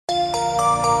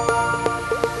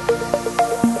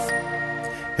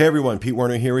Hey everyone, Pete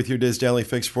Werner here with your Diz Daily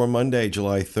Fix for Monday,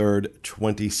 July 3rd,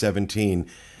 2017.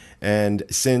 And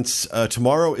since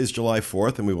tomorrow is July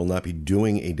 4th and we will not be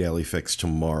doing a Daily Fix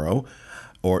tomorrow,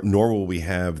 nor will we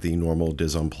have the normal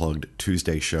Diz Unplugged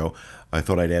Tuesday show, I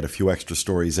thought I'd add a few extra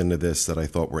stories into this that I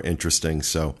thought were interesting.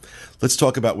 So let's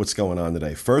talk about what's going on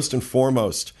today. First and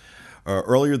foremost,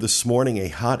 earlier this morning, a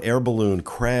hot air balloon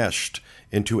crashed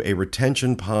into a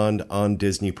retention pond on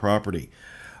Disney property.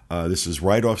 This is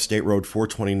right off State Road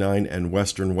 429 and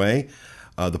Western Way.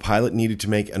 The pilot needed to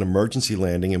make an emergency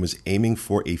landing and was aiming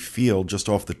for a field just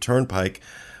off the turnpike,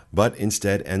 but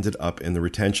instead ended up in the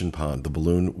retention pond. The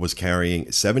balloon was carrying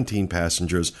 17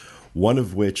 passengers, one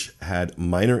of which had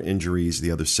minor injuries.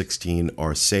 The other 16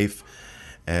 are safe,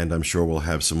 and I'm sure we'll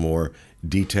have some more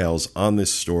details on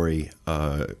this story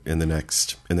in the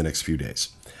next few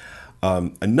days.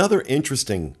 Another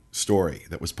interesting story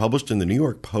that was published in the New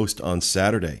York Post on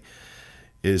Saturday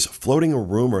is floating a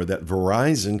rumor that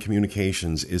Verizon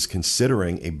Communications is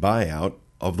considering a buyout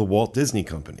of the Walt Disney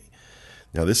Company.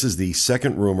 Now, this is the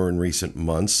second rumor in recent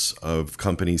months of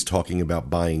companies talking about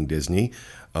buying Disney.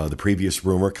 The previous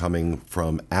rumor coming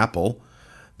from Apple,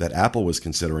 that Apple was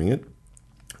considering it.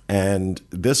 And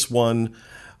this one,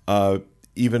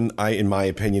 in my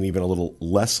opinion, even a little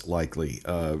less likely.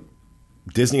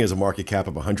 Disney has a market cap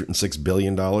of $106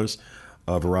 billion.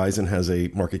 Verizon has a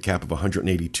market cap of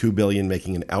 $182 billion,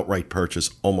 making an outright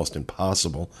purchase almost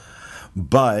impossible.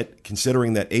 But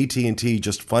considering that AT&T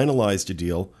just finalized a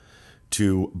deal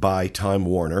to buy Time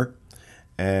Warner,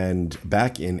 and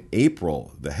back in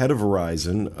April, the head of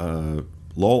Verizon,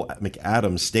 Lowell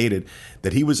McAdams, stated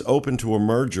that he was open to a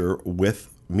merger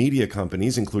with media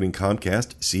companies, including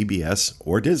Comcast, CBS,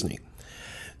 or Disney.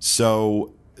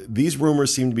 So these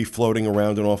rumors seem to be floating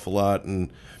around an awful lot,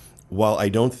 and while I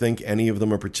don't think any of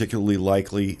them are particularly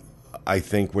likely, I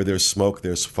think where there's smoke,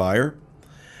 there's fire.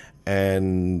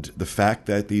 And the fact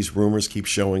that these rumors keep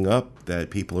showing up,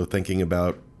 that people are thinking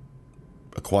about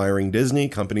acquiring Disney,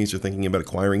 companies are thinking about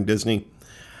acquiring Disney,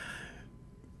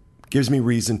 gives me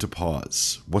reason to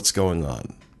pause. What's going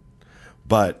on?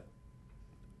 But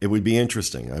it would be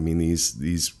interesting. I mean,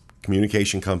 these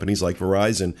communication companies like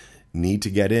Verizon need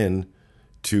to get in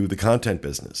to the content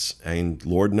business. And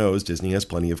Lord knows Disney has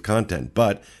plenty of content.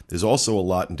 But there's also a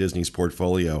lot in Disney's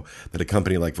portfolio that a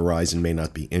company like Verizon may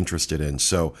not be interested in.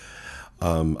 So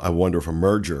I wonder if a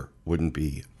merger wouldn't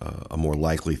be a more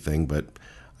likely thing. But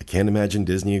I can't imagine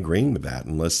Disney agreeing with that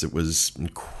unless it was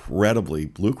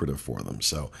incredibly lucrative for them.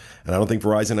 So, and I don't think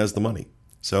Verizon has the money.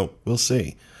 So we'll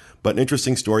see. But an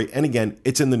interesting story. And again,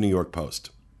 it's in the New York Post.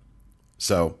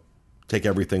 So take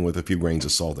everything with a few grains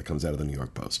of salt that comes out of the New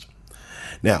York Post.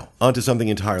 Now, on to something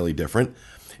entirely different.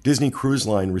 Disney Cruise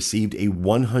Line received a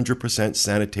 100%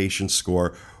 sanitation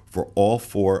score for all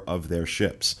 4 of their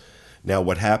ships. Now,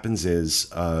 what happens is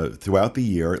throughout the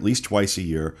year, at least twice a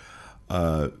year,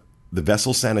 the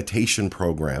Vessel Sanitation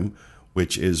Program,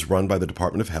 which is run by the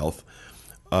Department of Health,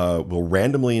 will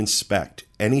randomly inspect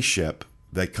any ship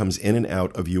that comes in and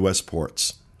out of U.S.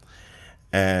 ports.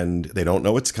 And they don't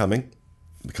know it's coming.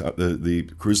 The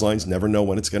cruise lines never know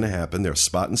when it's going to happen. There are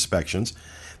spot inspections.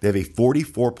 They have a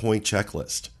 44-point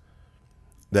checklist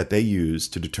that they use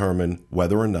to determine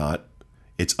whether or not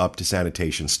it's up to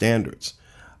sanitation standards.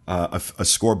 A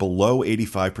score below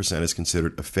 85% is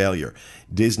considered a failure.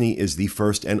 Disney is the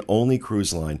first and only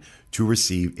cruise line to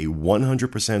receive a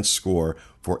 100% score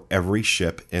for every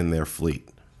ship in their fleet.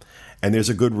 And there's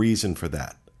a good reason for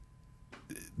that.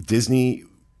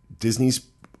 Disney's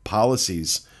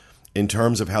policies in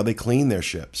terms of how they clean their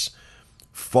ships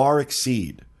far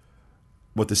exceed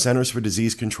what the Centers for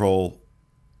Disease Control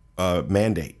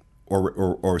mandate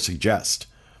or suggest.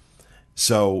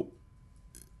 So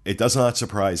it does not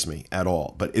surprise me at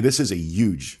all. But this is a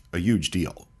huge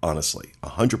deal, honestly.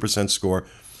 100% score.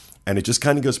 And it just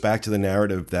kind of goes back to the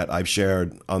narrative that I've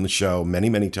shared on the show many,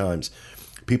 many times.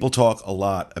 People talk a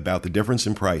lot about the difference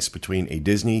in price between a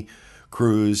Disney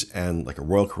cruise and like a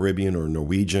Royal Caribbean or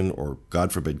Norwegian or,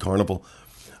 God forbid, Carnival.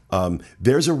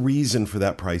 There's a reason for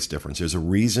that price difference. There's a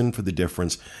reason for the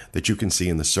difference that you can see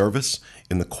in the service,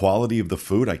 in the quality of the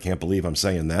food. I can't believe I'm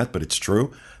saying that, but it's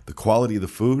true. The quality of the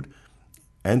food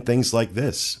and things like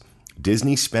this.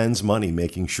 Disney spends money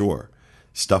making sure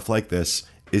stuff like this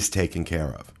is taken care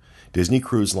of. Disney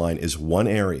Cruise Line is one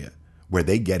area where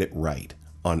they get it right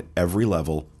on every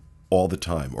level all the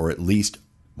time, or at least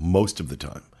most of the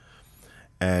time.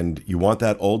 And you want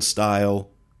that old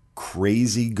style,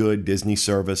 crazy good Disney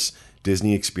service,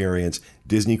 Disney experience.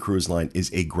 Disney Cruise Line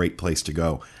is a great place to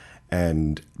go.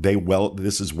 And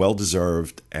this is well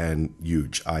deserved and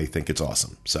huge. I think it's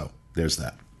awesome. So there's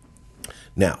that.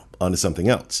 Now, on to something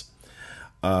else.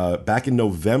 back in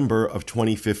November of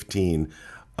 2015,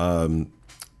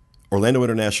 Orlando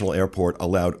International Airport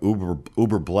allowed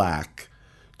Uber Black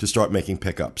to start making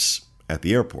pickups at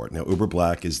the airport. Now, Uber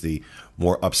Black is the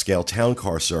more upscale town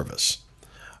car service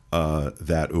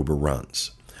that Uber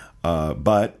runs.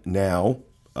 But now,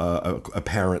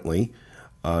 apparently,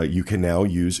 you can now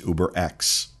use Uber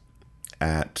X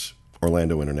at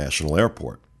Orlando International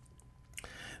Airport.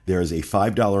 There is a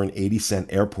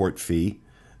 $5.80 airport fee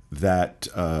that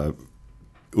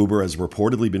Uber has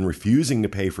reportedly been refusing to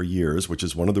pay for years, which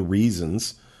is one of the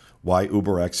reasons why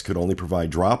UberX could only provide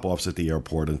drop-offs at the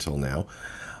airport until now.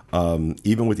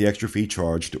 Even with the extra fee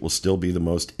charged, it will still be the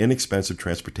most inexpensive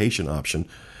transportation option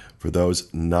for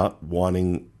those not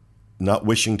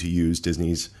wishing to use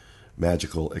Disney's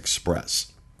Magical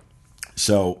Express.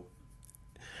 So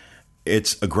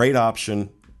it's a great option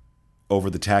over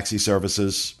the taxi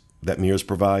services that Mears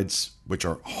provides, which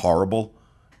are horrible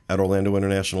at Orlando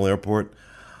International Airport.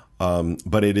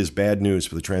 But it is bad news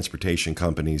for the transportation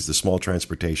companies, the small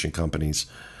transportation companies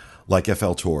like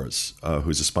FL Tours,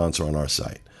 who's a sponsor on our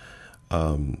site,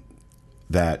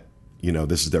 that,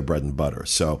 this is their bread and butter.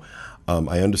 So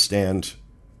I understand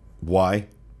why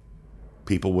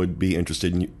people would be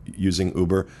interested in using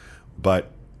Uber.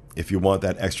 But if you want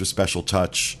that extra special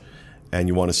touch and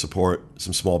you want to support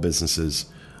some small businesses,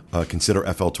 consider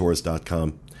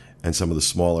fltours.com and some of the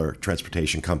smaller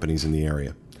transportation companies in the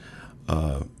area.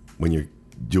 When you're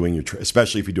doing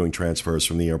especially if you're doing transfers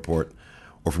from the airport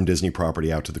or from Disney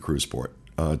property out to the cruise port.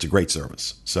 It's a great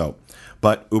service.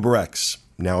 But UberX,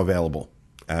 now available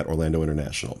at Orlando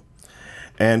International.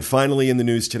 And finally in the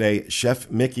news today, Chef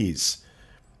Mickey's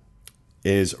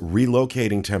is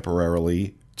relocating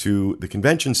temporarily to the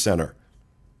convention center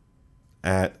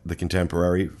at the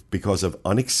Contemporary because of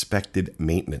unexpected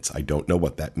maintenance. I don't know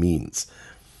what that means,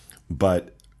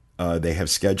 but they have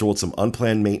scheduled some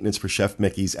unplanned maintenance for Chef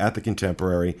Mickey's at the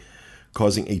Contemporary,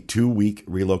 causing a 2-week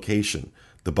relocation.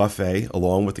 The buffet,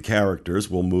 along with the characters,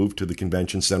 will move to the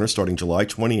convention center starting July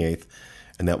 28th,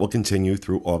 and that will continue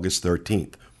through August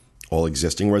 13th. All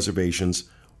existing reservations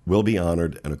will be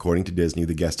honored, and according to Disney,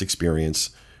 the guest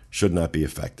experience should not be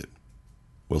affected.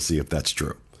 We'll see if that's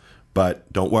true.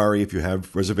 But don't worry, if you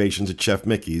have reservations at Chef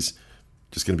Mickey's,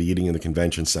 just going to be eating in the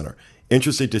convention center.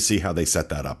 Interested to see how they set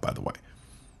that up, by the way,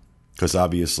 because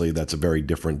obviously that's a very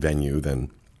different venue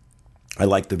than I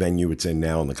like the venue it's in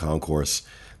now in the concourse.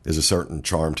 There's a certain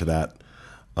charm to that.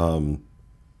 And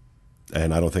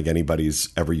I don't think anybody's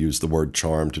ever used the word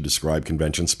charm to describe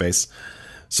convention space.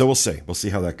 So we'll see. We'll see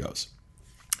how that goes.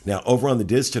 Now, over on the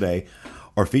Diz today,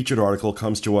 our featured article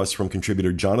comes to us from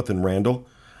contributor Jonathan Randall,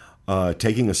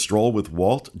 Taking a Stroll with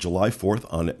Walt, July 4th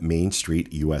on Main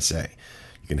Street, USA.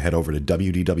 You can head over to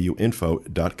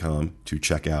wdwinfo.com to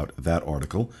check out that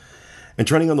article. And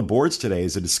trending on the boards today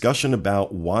is a discussion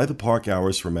about why the park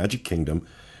hours for Magic Kingdom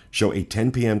show a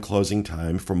 10 p.m. closing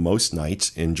time for most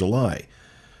nights in July.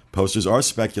 Posters are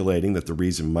speculating that the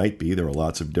reason might be there are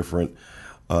lots of different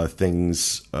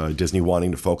things, Disney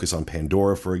wanting to focus on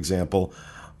Pandora, for example,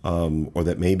 or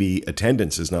that maybe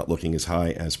attendance is not looking as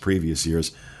high as previous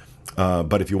years.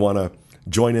 But if you want to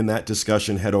join in that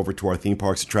discussion, head over to our Theme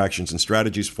Parks Attractions and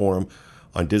Strategies forum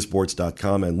on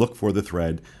disboards.com and look for the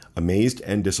thread Amazed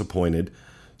and Disappointed,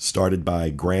 started by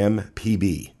Graham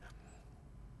PB.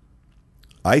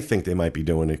 I think they might be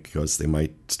doing it because they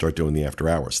might start doing the after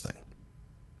hours thing.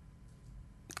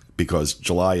 Because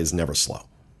July is never slow.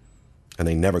 And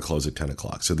they never close at 10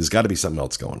 o'clock. So there's got to be something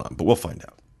else going on. But we'll find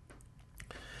out.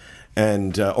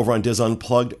 And over on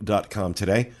DizUnplugged.com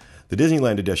today, the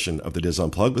Disneyland edition of the Diz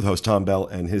Unplugged with host Tom Bell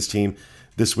and his team.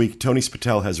 This week, Tony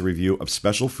Spatel has a review of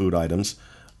special food items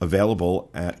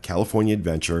available at California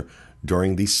Adventure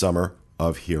during the Summer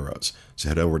of Heroes. So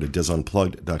head over to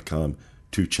DizUnplugged.com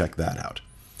to check that out.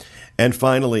 And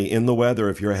finally, in the weather,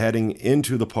 if you're heading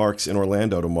into the parks in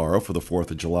Orlando tomorrow for the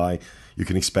 4th of July, you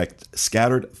can expect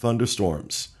scattered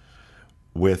thunderstorms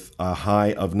with a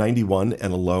high of 91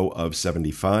 and a low of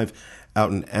 75.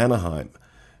 Out in Anaheim,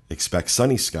 expect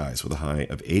sunny skies with a high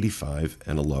of 85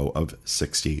 and a low of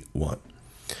 61.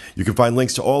 You can find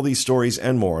links to all these stories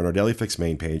and more on our Daily Fix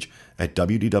main page at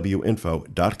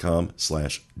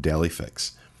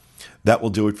wdwinfo.com/dailyfix. That will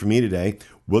do it for me today.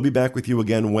 We'll be back with you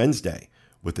again Wednesday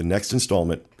with the next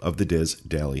installment of the Diz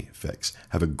Daily Fix.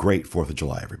 Have a great 4th of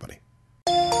July, everybody.